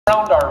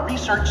around our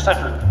research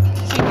center.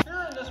 See,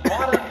 here in this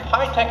modern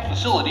high-tech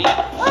facility...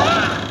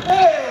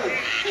 Hey,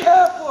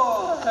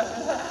 careful!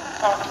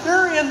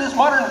 Here in this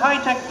modern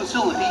high-tech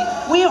facility,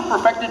 we have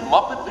perfected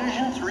Muppet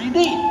Vision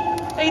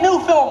 3D, a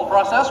new film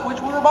process which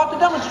we're about to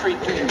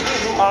demonstrate to you.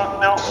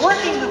 Now,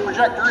 working the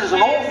projector is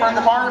an old friend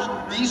of ours,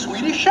 the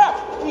Swedish chef.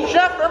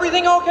 Chef,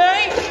 everything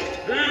okay?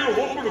 Hey,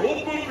 hoppin', the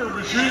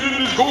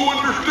machine is going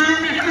to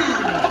steam me.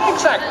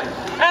 Exactly.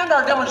 And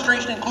our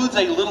demonstration includes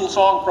a little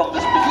song from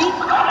Miss Piggy.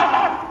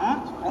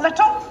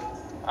 Little?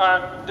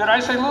 Did I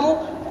say little?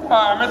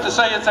 I meant to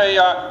say it's a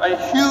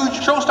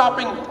huge,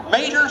 show-stopping,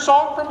 major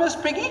song from Miss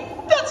Piggy.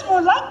 That's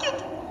more like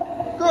it.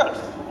 Good.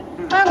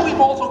 And we've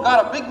also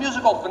got a big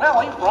musical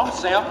finale from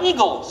Sam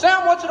Eagle.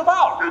 Sam, what's it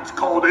about? It's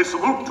called A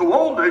Salute to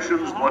All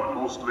Nations, but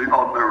mostly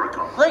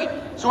America. Great.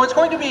 So it's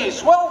going to be a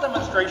swell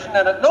demonstration,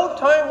 and at no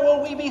time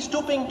will we be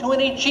stooping to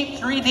any cheap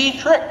 3D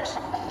tricks.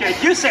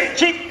 Did you say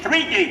cheap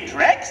 3D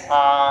tricks?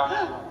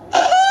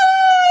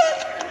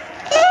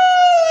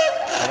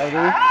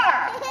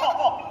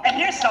 And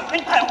here's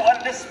something I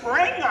wanted to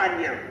spring on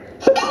you.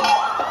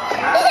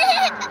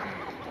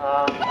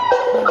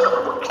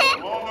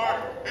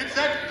 It's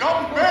that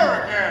dumb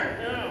bear again.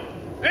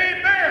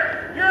 Hey,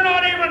 Bear, you're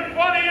not even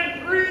funny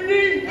in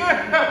 3D.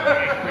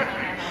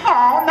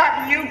 Oh,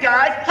 not you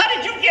guys. How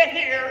did you get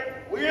here?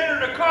 We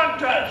entered a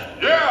contest.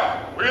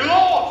 Yeah, we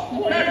lost.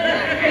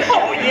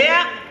 Oh,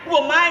 yeah?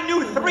 Well, my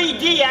new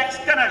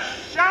 3DX gonna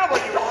shower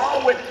you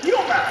all with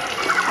humor.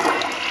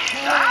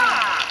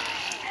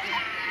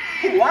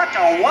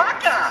 Waka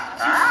waka.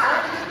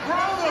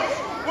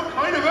 What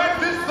kind of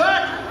act is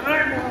that?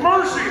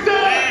 Mercy.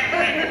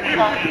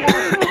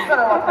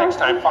 Better luck next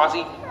time,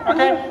 Fozzie.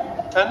 Okay?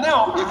 And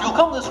now, if you'll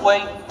come this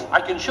way,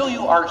 I can show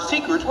you our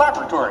secret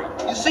laboratory.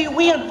 You see,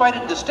 we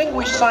invited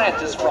distinguished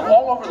scientists from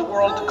all over the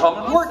world to come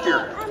and work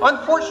here.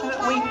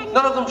 Unfortunately,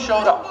 none of them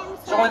showed up.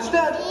 So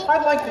instead,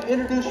 I'd like to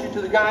introduce you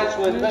to the guys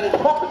who invented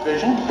Muppet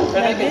Vision, and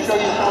they can show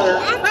you some of their...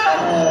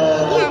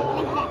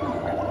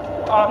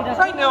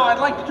 right now, I'd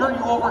like to turn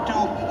you over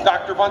to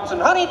Dr. Bunsen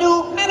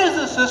Honeydew and his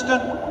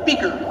assistant,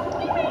 Beaker.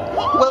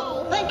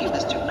 Well, thank you,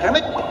 Mr.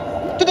 Kermit.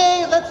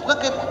 Today, let's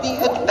look at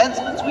the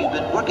advancements we've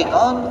been working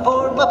on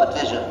for Muppet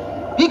Vision.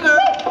 Beaker,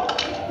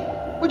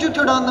 would you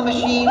turn on the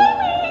machine?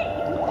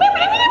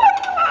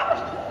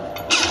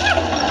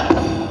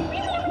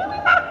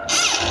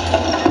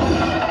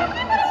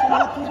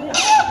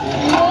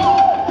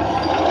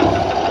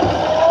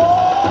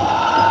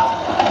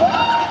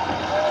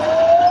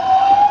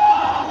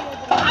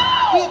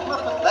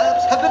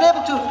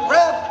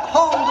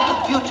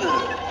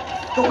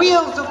 The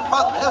wheels of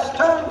progress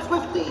turn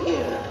swiftly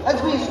here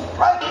as we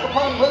strike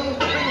upon ways to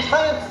bring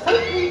science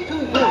safely to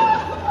you.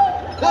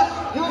 This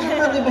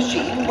user-friendly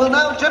machine will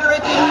now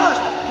generate the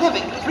first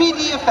living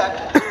 3D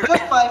effect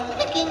just by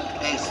flicking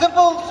a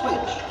simple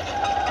switch.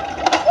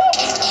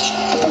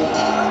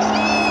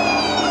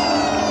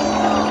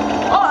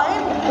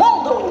 I'm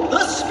Waldo,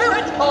 the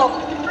spirit of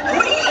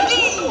 3D.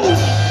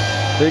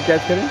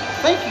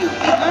 Thank you,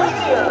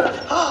 Peter.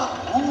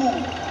 Ooh,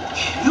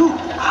 cute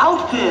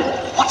outfit.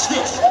 What's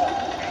this?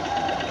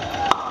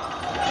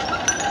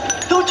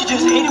 Don't you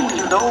just hate it when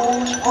your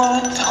nose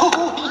runs?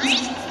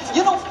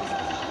 You know,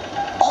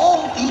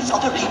 all these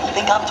other people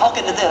think I'm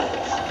talking to them,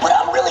 but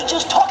I'm really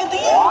just talking to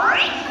you.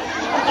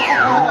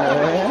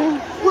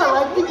 Well,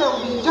 I think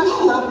I'll be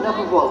just about enough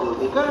of Waldo,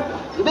 Beaker.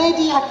 You may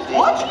deactivate.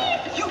 What?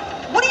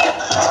 What are you...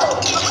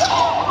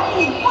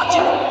 Watch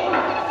it!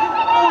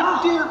 Oh,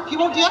 dear, he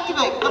won't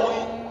deactivate.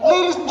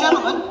 Ladies and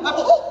gentlemen,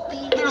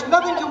 there's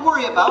nothing to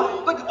worry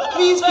about, but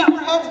please keep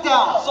your heads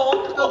down.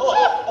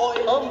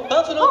 I'm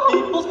bouncing on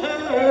people's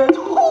heads.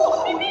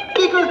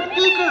 Beaker,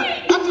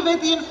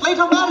 activate the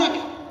inflatomatic.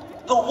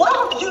 The what?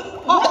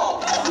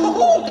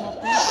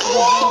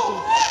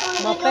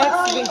 Muppet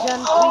Vision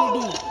 3D.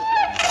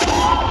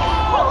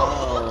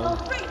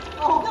 Great!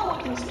 Now I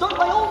can start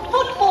my own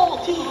football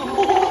team.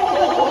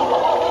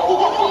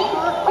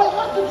 Beaker, I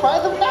have to try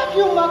the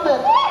vacuum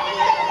Muppet.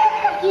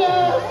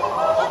 Yes.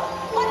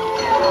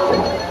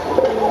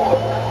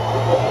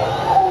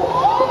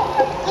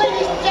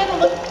 Ladies and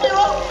gentlemen, we're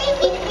all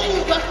deeply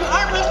pleased with your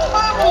artist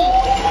family.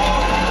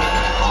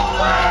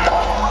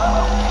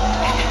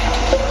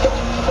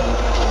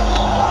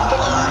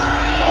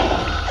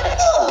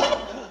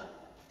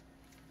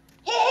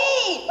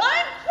 Hey,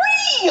 I'm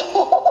free!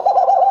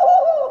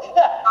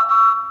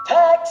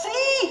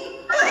 Taxi!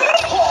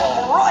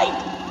 All right,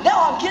 now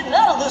I'm getting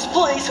out of this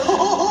place.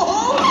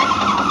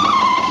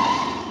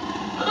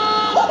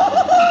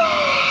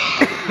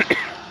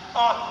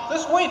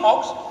 This way,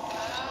 folks.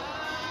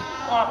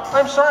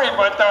 I'm sorry,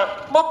 but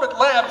Muppet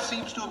Lab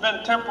seems to have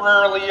been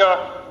temporarily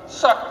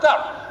sucked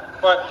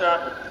up. But,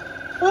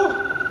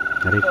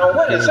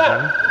 what is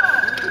that?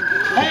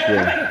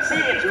 Hey,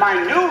 see, it's my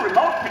new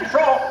remote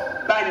control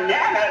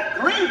banana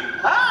green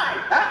pie.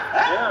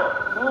 Yeah.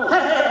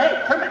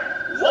 Hey, Kermit,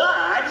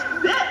 watch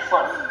this.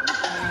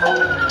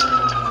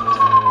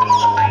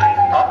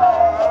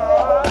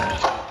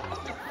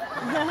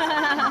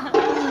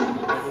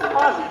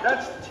 Ozzy,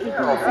 that's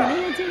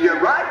terrible. You're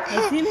right.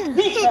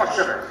 Needs more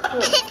sugar.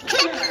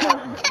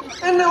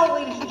 And now,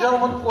 ladies and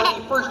gentlemen, for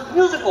the first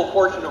musical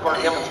portion of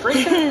our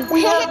demonstration,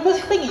 we have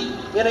Miss Piggy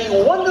in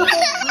a wonderful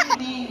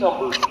 3D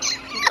number.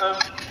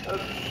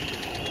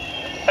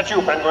 That's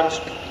you, penguins.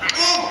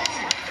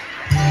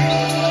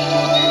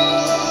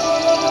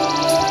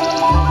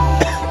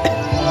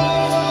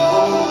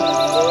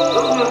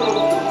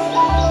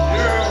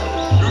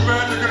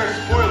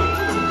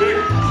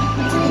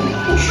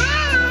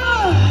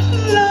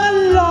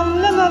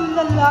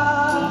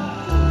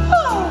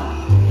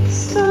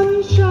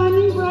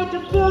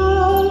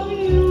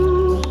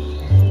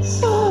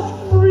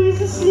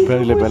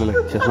 पहले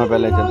चश्मा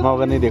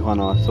वगैरह नहीं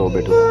देखवाना सो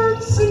बेटो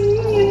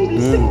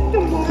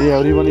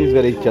everyone is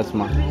very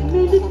चश्मा